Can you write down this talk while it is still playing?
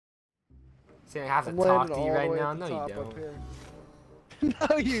Saying I have to talk to you right now? No, you don't.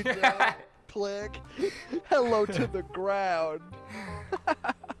 No, you don't. Click. Hello to the ground.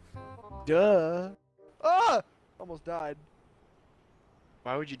 Duh. Ah! Almost died.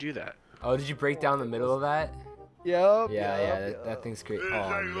 Why would you do that? Oh, did you break down the middle of that? Yep. Yeah, that thing's great. Oh,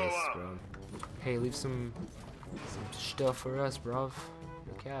 I missed, bro. Hey, leave some stuff for us, bro.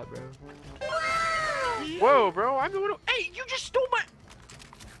 Your cat, bro. Whoa, bro! I'm the one who. Hey, you just stole my.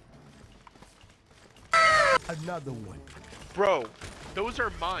 Another one. Bro, those are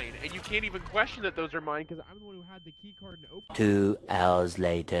mine, and you can't even question that those are mine because I'm the one who had the key card and opened. 2 hours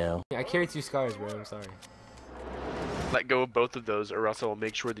later. I carry 2 scars, bro. I'm sorry. Let go of both of those, or else I will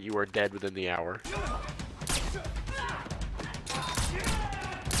make sure that you are dead within the hour.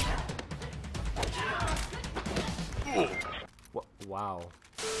 Wow.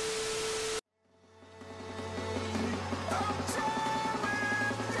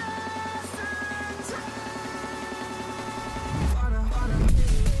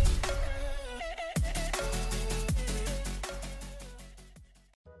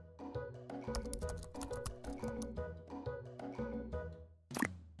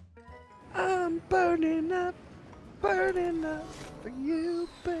 I'm burning up for you,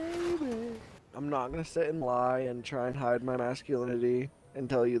 baby. I'm not gonna sit and lie and try and hide my masculinity and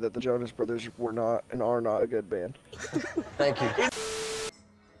tell you that the Jonas Brothers were not and are not a good band. Thank you.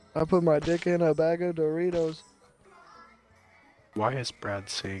 I put my dick in a bag of Doritos. Why is Brad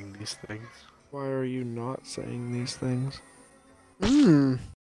saying these things? Why are you not saying these things?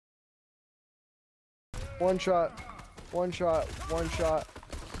 One shot. One shot. One shot.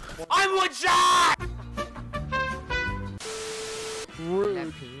 I'm one shot!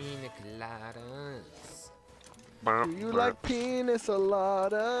 Rude. Do you like penis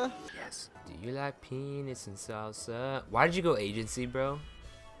colada? Yes. Do you like penis and salsa? Why did you go agency, bro?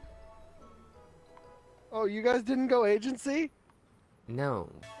 Oh, you guys didn't go agency?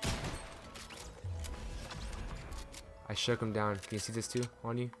 No. I shook him down. Can you see this too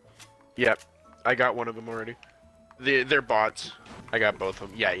on you? Yep, I got one of them already. They're bots. I got both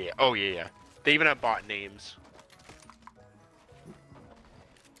of them. Yeah. Oh, yeah. They even have bot names.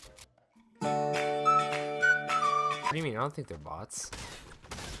 What do you mean? I don't think they're bots.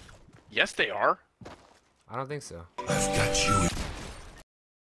 Yes, they are. I don't think so. I've got you.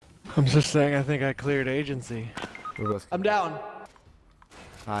 I'm just saying I think I cleared agency. We're both. I'm down.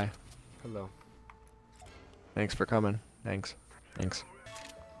 Hi. Hello. Thanks for coming. Thanks.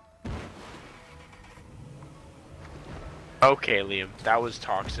 Okay, Liam, that was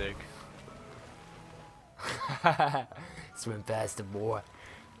toxic. Swim faster, boy.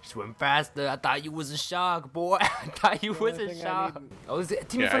 Swim faster. I thought you was a shark, boy. I thought you was a shark. Oh, is it?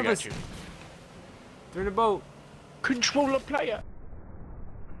 Team in front of us. They're in a boat. Controller player.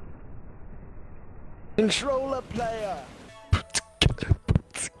 Controller player.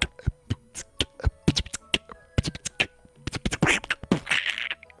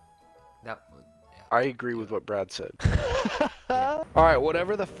 I agree with what Brad said. Alright,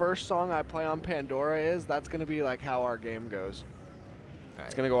 whatever the first song I play on Pandora is, that's gonna be like how our game goes.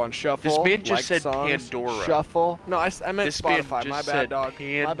 It's gonna go on shuffle. This man just said songs, Pandora. Shuffle. No, I meant This Spotify. man just My said bad, dog.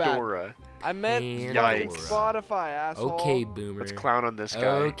 Pandora. My bad. I meant Yikes. Spotify, asshole. Okay, boomer. Let's clown on this guy.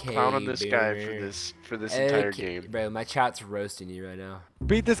 Okay, clown on this guy boomer. for this entire Okay, game. bro, my chat's roasting you right now.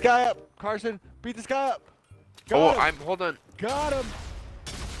 Beat this guy up, Carson. Beat this guy up. Got him. Hold on. Got him.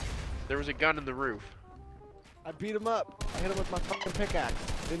 There was a gun in the roof. I beat him up. I hit him with my fucking pickaxe.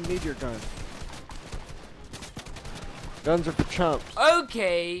 Didn't need your gun. Guns are for chumps.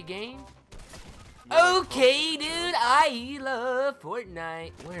 Okay, game. Okay, dude, I love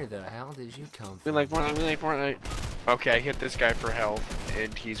Fortnite. Where the hell did you come from? We like Fortnite. Okay, I hit this guy for health,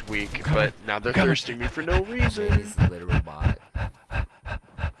 and he's weak, but now they're thirsting me for no reason. He's a literal bot.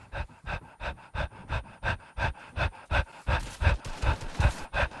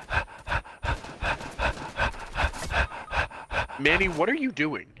 Manny, what are you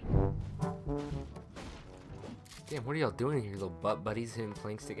doing? Damn, what are y'all doing here, little butt buddies hitting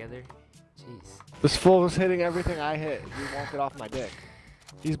planks together? Jeez. This fool was hitting everything I hit. He won't get off my dick.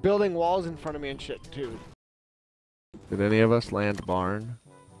 He's building walls in front of me and shit, too. Did any of us land barn?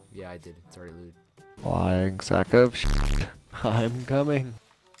 Yeah, I did. It's already looted. Flying sack of shit. I'm coming.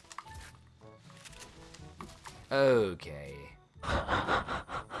 Okay.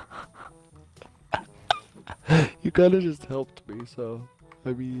 You kinda just helped me, so...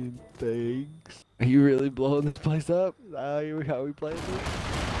 I mean, thanks. Are you really blowing this place up? Is that how we play this?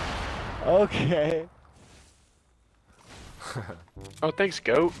 Okay. Oh, thanks,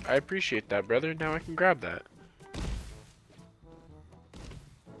 Goat. I appreciate that, brother. Now I can grab that.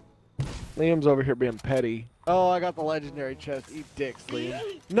 Liam's over here being petty. Oh, I got the legendary chest. Eat dicks,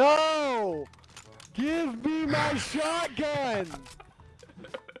 Liam. No! Give me my shotgun!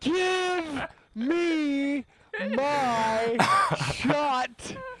 Give me my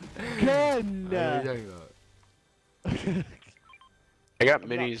shotgun! What are you talking about? I got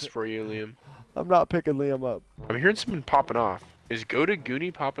minis for you, Liam. I'm not picking Liam up. I'm hearing something popping off. Is Go to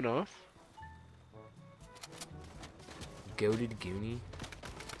Goonie popping off? Goated Goonie?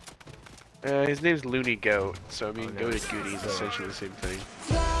 His name's Looney Goat, so I mean, Oh, no. Go to Goonie is essentially the same thing.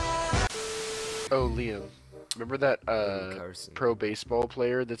 Oh, Liam. Remember that Carson. pro baseball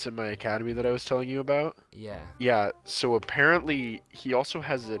player that's in my academy that I was telling you about? Yeah. Yeah, so apparently he also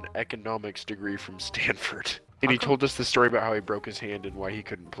has an economics degree from Stanford. And he told us the story about how he broke his hand and why he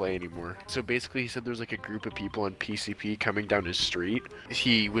couldn't play anymore. So basically he said there's like a group of people on PCP coming down his street.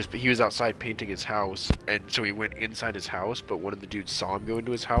 He was outside painting his house, and so he went inside his house, but one of the dudes saw him go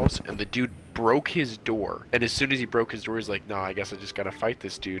into his house, and the dude broke his door. And as soon as he broke his door, he's like, nah, I guess I just gotta fight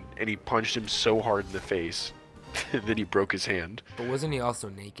this dude. And he punched him so hard in the face that he broke his hand. But wasn't he also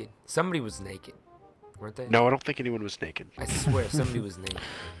naked? Somebody was naked, weren't they? No, I don't think anyone was naked. I swear, somebody was naked.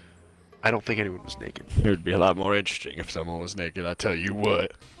 I don't think anyone was naked. It would be a lot more interesting if someone was naked, I tell you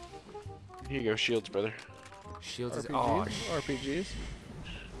what. Here you go, shields, brother. Shields is RPGs?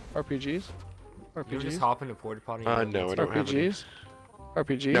 RPGs? You just hop in a porta potty. No, I don't have any.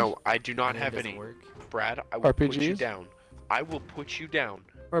 RPGs? No, I do not And it have doesn't any. work? Brad, I will put you RPGs? down. I will put you down.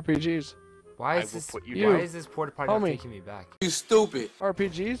 RPGs. Why I is will this? put you Why down. is this porta potty not Homie. taking me back? You stupid.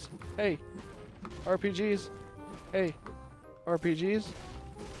 RPGs? Hey. RPGs? Hey. RPGs?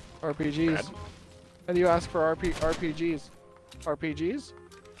 RPGs. Brad? And you ask for RPGs. RPGs?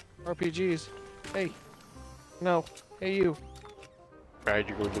 RPGs. Hey. No. Hey you. Brad,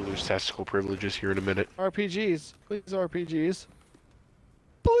 you're going to lose testicle privileges here in a minute. RPGs. Please RPGs.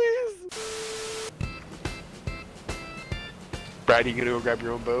 Please. Brad, you gonna go grab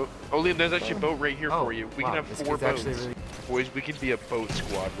your own boat? Oh, Liam, there's actually a boat right here Oh, for you. We wow, can have this 4 kid's boats. actually really- Boys, we could be a boat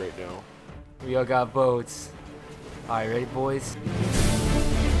squad right now. We all got boats. Alright, ready, boys?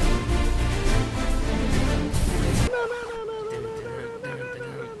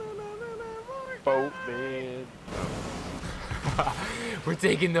 Boat man. We're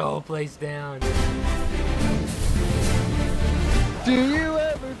taking the whole place down. Do you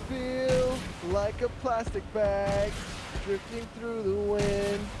ever feel like a plastic bag drifting through the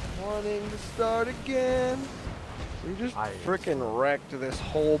wind, wanting to start again? We just frickin' wrecked this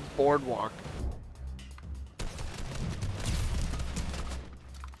whole boardwalk.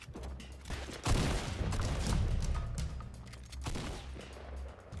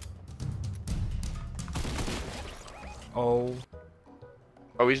 Oh.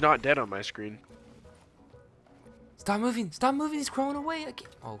 Oh, he's not dead on my screen. Stop moving! Stop moving! He's crawling away! I can't...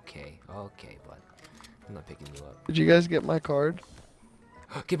 Okay, okay, bud. I'm not picking you up. Did you guys get my card?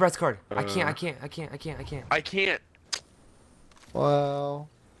 Get Brad's card! I can't. I can't. Wow.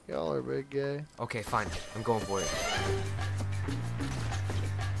 Y'all are big gay. Okay, fine. I'm going for it.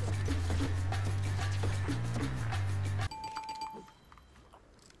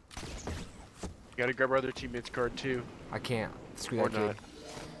 You gotta grab our other teammate's card too. I can't. Screw Or that not. kid.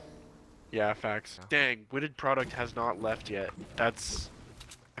 Yeah, facts. No. Dang, Witted Product has not left yet. That's...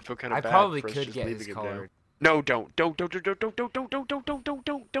 I feel kind of I bad probably for us could just get leaving his him down. card. No, don't. Don't.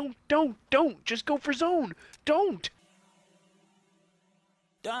 Just go for zone. Don't.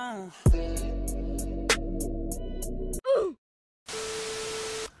 Don't.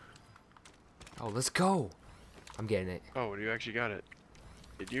 Oh, let's go! I'm getting it. Oh, you actually got it.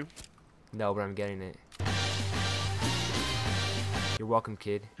 Did you? No, but I'm getting it. You're welcome,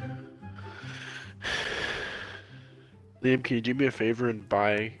 kid. Liam, can you do me a favor and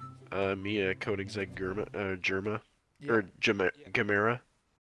buy me a Koenigsegg Germa? Or Gamera?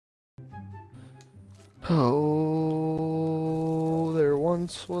 Oh, there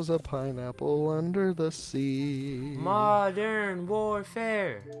once was a pineapple under the sea. Modern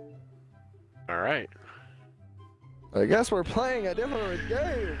Warfare! Alright. I guess we're playing a different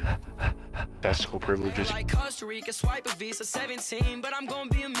game. Testicle privileges. Like Costa Rica, swipe a Visa 17, but I'm gonna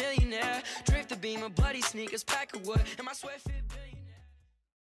be a millionaire. Drift a beam of bloody sneakers, pack of wood, and my sweat fit.